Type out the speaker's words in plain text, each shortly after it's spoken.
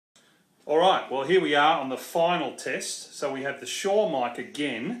Alright, well here we are on the final test. So we have the Shaw mic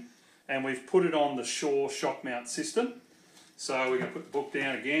again, and we've put it on the Shaw shock mount system. So we're going to put the book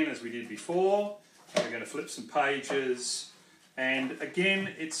down again as we did before. We're going to flip some pages, and again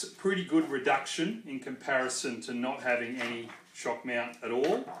it's a pretty good reduction in comparison to not having any shock mount at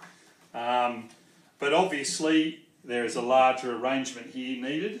all. But obviously there is a larger arrangement here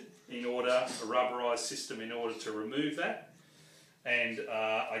needed in order, a rubberised system in order to remove that. And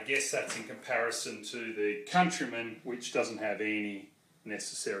I guess that's in comparison to the Countryman, which doesn't have any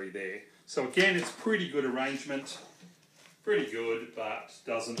necessary there. So again, it's pretty good arrangement, pretty good, but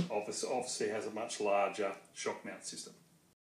doesn't obviously has a much larger shock mount system.